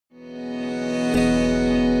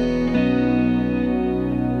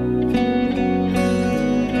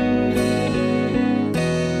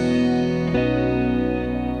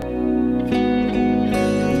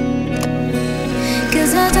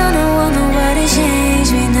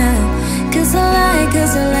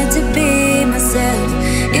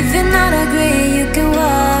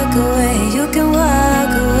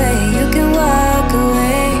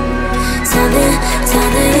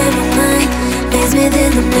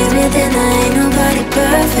maze within, there ain't nobody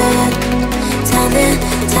perfect. Something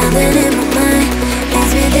in my mind.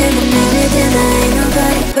 Maze within, there ain't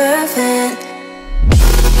nobody perfect.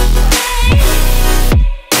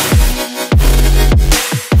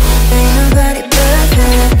 Ain't nobody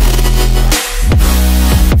perfect.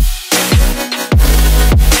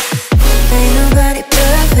 Ain't nobody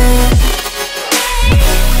perfect.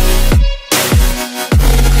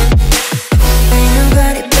 Ain't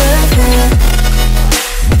nobody perfect.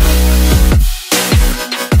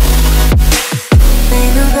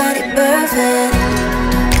 Ain't nobody perfect.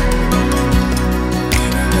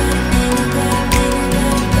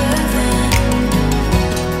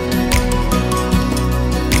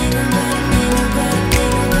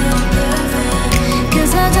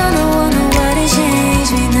 Cause I don't want nobody change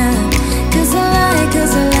me now. Cause I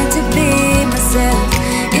like to be myself.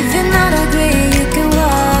 If you're not agree, you can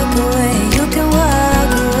walk away. You can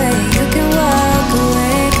walk away. You can walk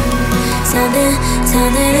away. Something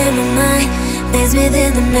in my mind. Maze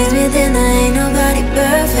within, there ain't nobody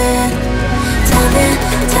perfect. Something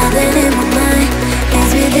in my mind.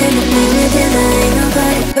 Maze within, there ain't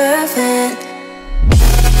nobody perfect.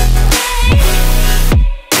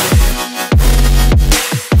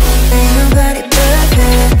 Ain't nobody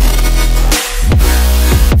perfect.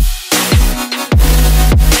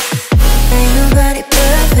 Ain't nobody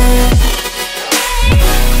perfect.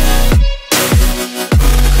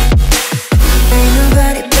 Ain't nobody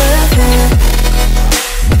perfect.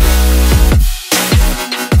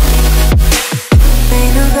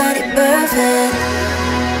 Ain't nobody perfect. Ain't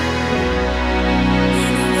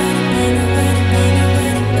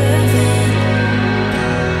nobody perfect.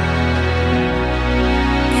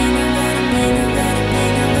 Ain't nobody perfect.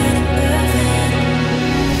 Ain't nobody perfect.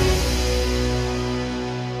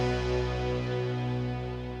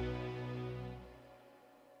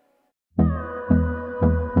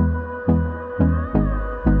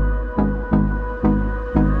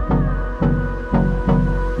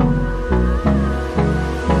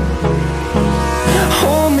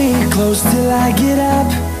 Hold me close till I get up.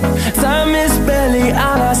 Time is barely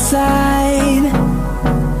on our side.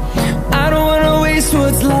 I don't wanna waste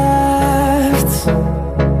what's left.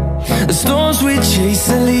 The storms we chase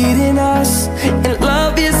are leading us, and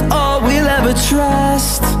love is all we'll ever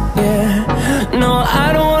trust. Yeah, no,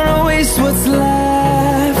 I don't wanna waste what's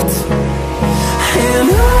left. And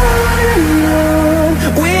on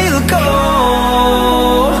we'll go,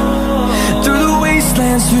 through the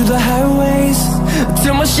wastelands, through the highways,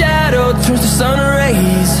 till my shadow turns to sun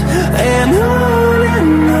rays. And on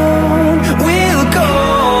we'll go,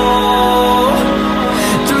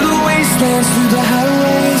 through the wastelands, through the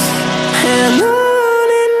highways, and on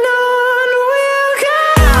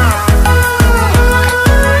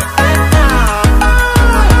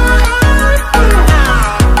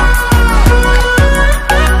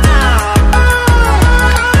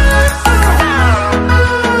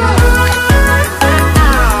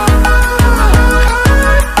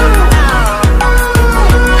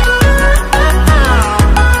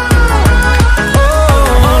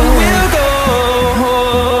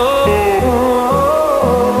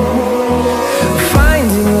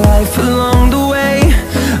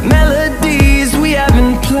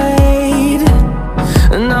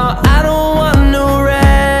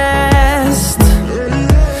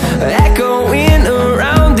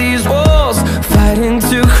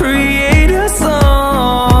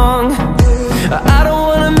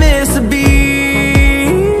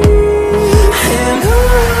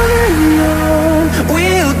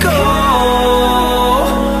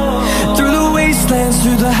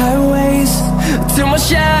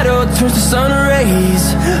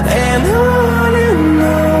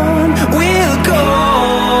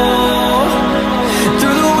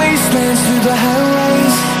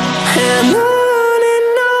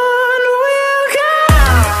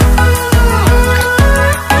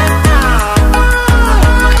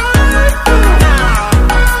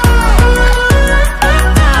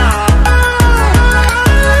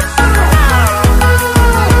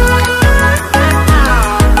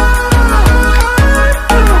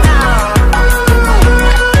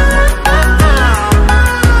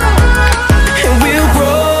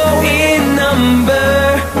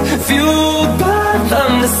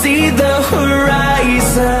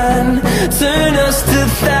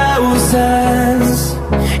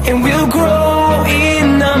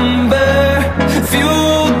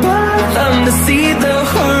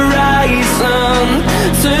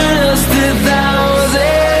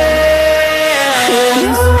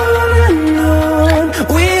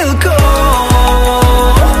we'll go.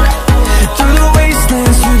 Through the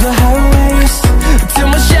wastelands, through the highways, till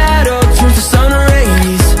my shadow turns to sun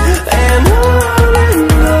rays.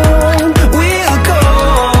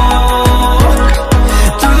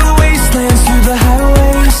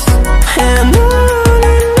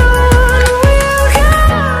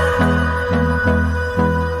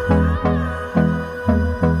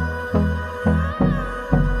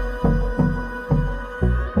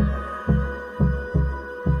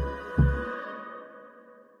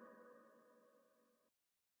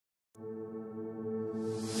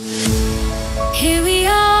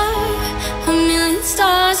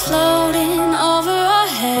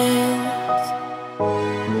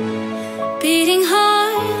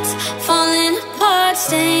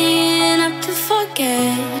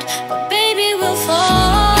 scared, but baby we'll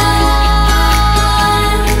fall.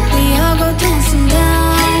 We all go dancing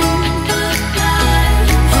down,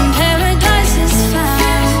 and paradise is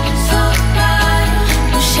found.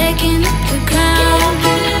 We're shaking up the ground,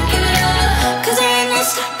 'cause there ain't no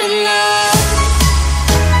stopping love.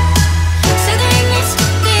 So there ain't no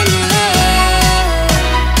stopping love.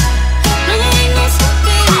 No, there ain't no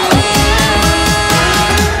stopping love.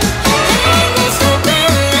 There ain't no stopping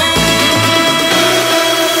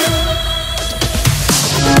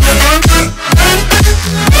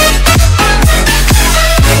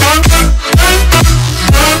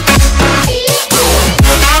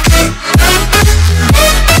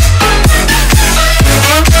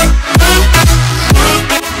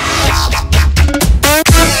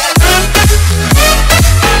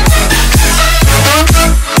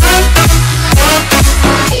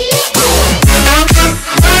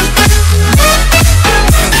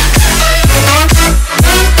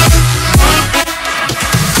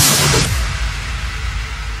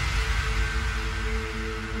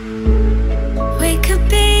we could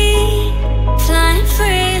be flying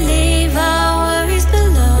free, leave our worries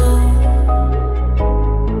below.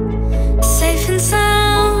 Safe and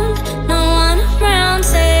sound, no one around,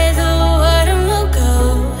 say the word and we'll go.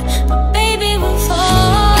 But baby we'll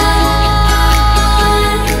fall.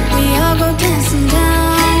 We all go dancing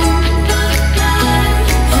down,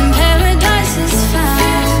 and paradise is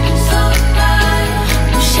found.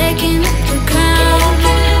 We're shaking up the ground,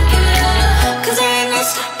 'cause there ain't no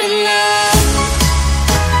stopping love.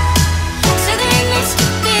 So there ain't no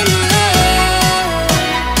stopping love.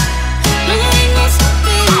 No, there ain't no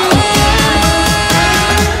stopping love.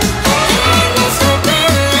 There ain't no stopping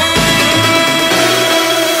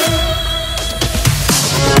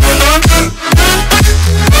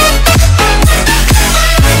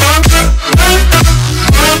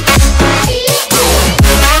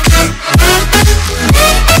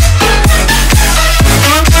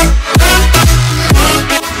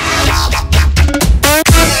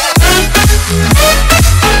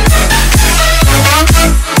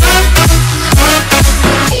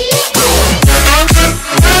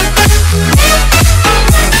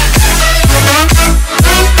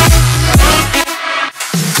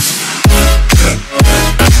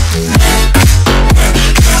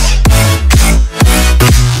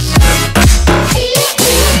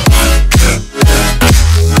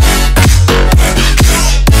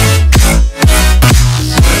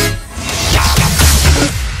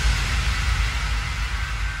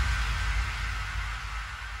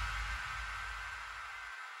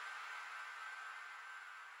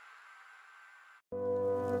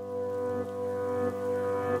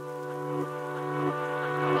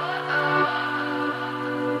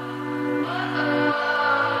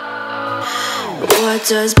What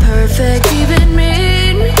does perfect even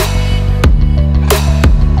mean?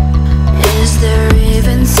 Is there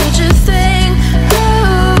even such a thing?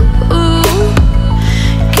 Ooh,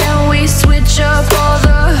 can we switch up all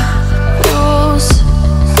the rules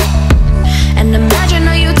and imagine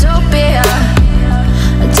a utopia?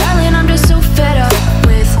 Darling, I'm just so fed up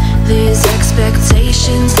with these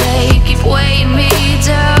expectations. They keep weighing me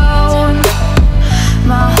down.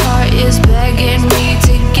 My heart is begging me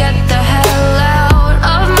to get the hell out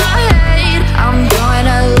of my head. I'm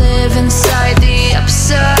gonna live inside the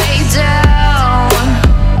upside down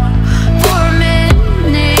for a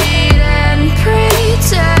minute and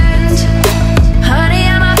pretend, honey,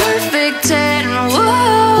 I'm a perfect 10.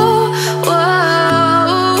 Whoa,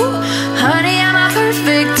 whoa, honey, I'm a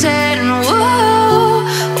perfect 10. Whoa,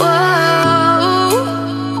 whoa,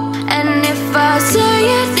 and if I say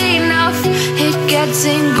it enough, it gets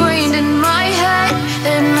ingrained in my head,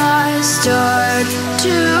 and I start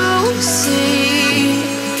to see,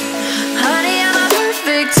 honey, I'm a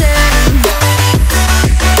perfect 10.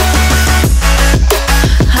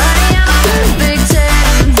 Honey, I'm a perfect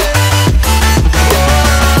 10.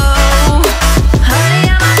 Whoa, honey,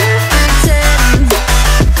 I'm a perfect 10.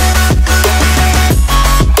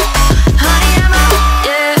 Honey, I'm a,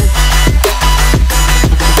 yeah.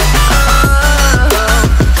 Oh,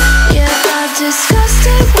 yeah, I've discussed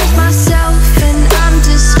it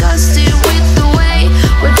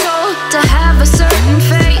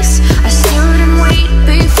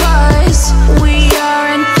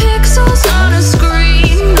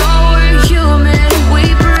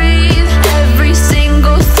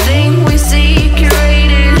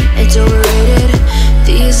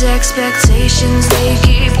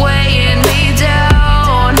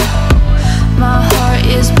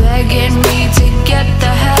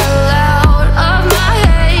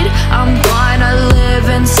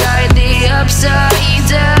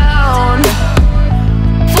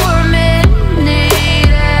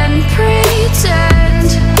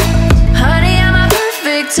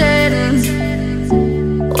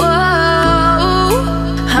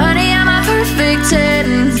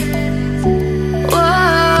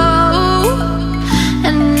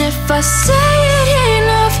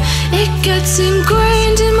It's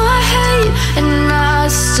ingrained in my head, and I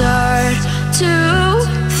start to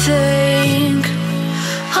think,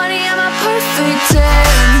 honey, I'm a perfect 10.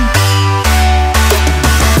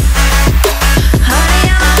 Honey,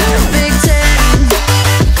 I'm a perfect 10.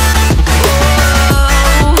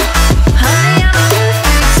 Whoa. Honey, I'm a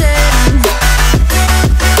perfect 10.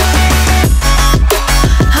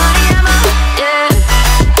 Honey, I'm a, yeah.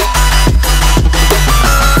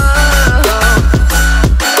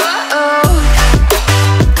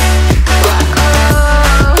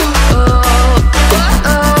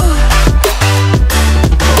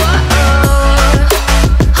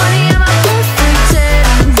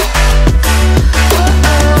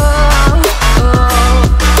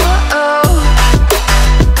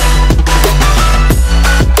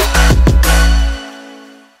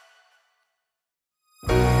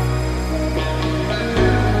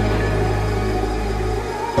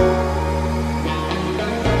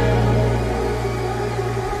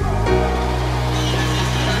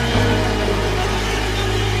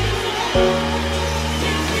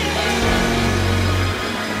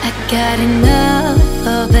 Got enough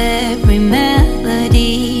of every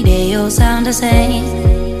melody, they all sound the same.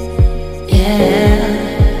 Yeah.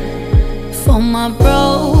 For my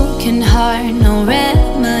broken heart, no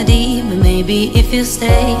remedy, but maybe if you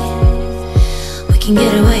stay, we can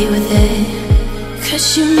get away with it.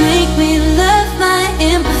 'Cause you make me love my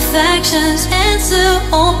imperfections, answer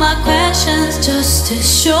all my questions, just to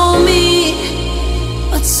show me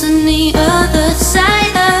what's on the other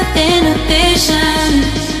side of inhibition.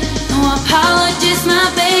 No apologies, my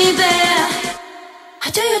baby. I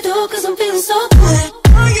do you do 'cause I'm feeling so good.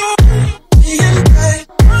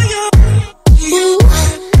 Ooh.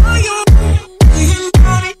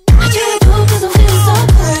 I do you do 'cause I'm feeling so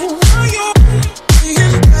good.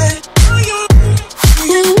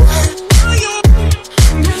 Ooh.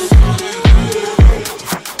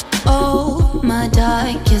 Oh, my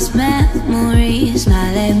darkest memories, now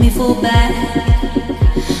let me fall back.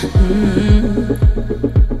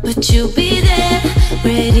 But you'll be there,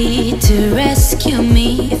 ready to rescue me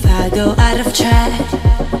if I go out of track.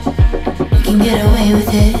 We can get away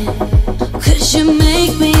with it. 'Cause you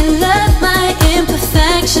make me love my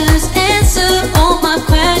imperfections, answer all my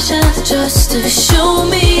questions, just to show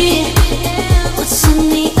me what's on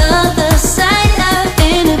the other side of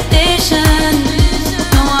inhibition.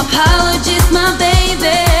 No apologies, my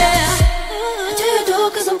baby. I do you do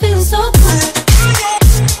 'cause I'm feeling so good.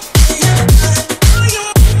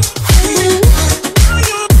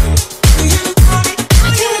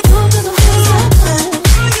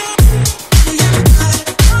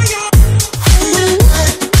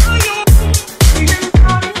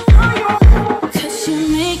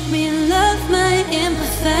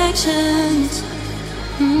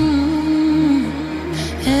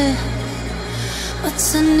 Yeah.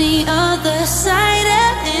 What's on the other side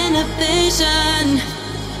of inhibition?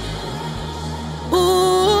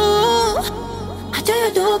 Ooh, I do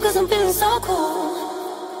you do 'cause I'm feeling so cool.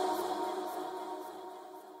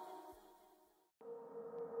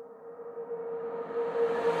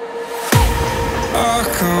 I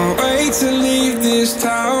can't wait to leave this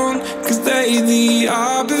town, 'cause lately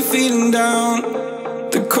I've been feeling down.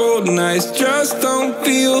 The cold nights just don't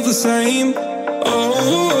feel the same. Oh,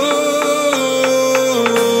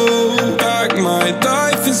 like my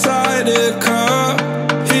life inside a car,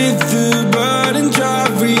 hit the button,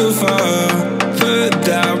 drive real far, put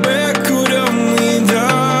that record on me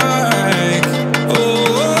like.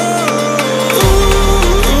 Oh,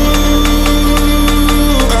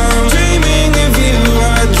 I'm dreaming of you,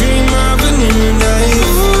 I dream of a new night.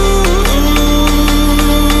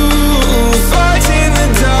 Fight in the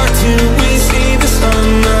dark till we see the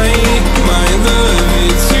sunlight. My love,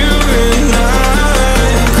 it's you and I.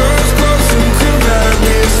 Close, close and cool like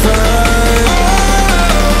this fire.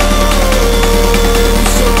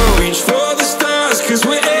 So reach for the stars, 'cause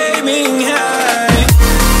we're aiming high.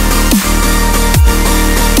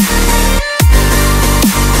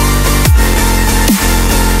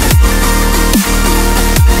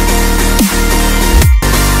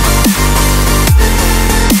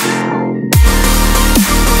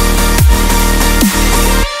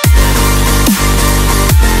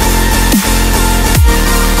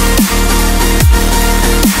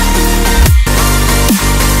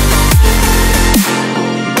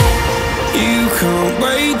 You can't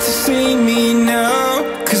wait to see me now,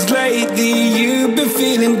 'cause lately you've been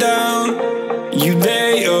feeling down. You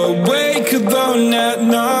lay awake alone now.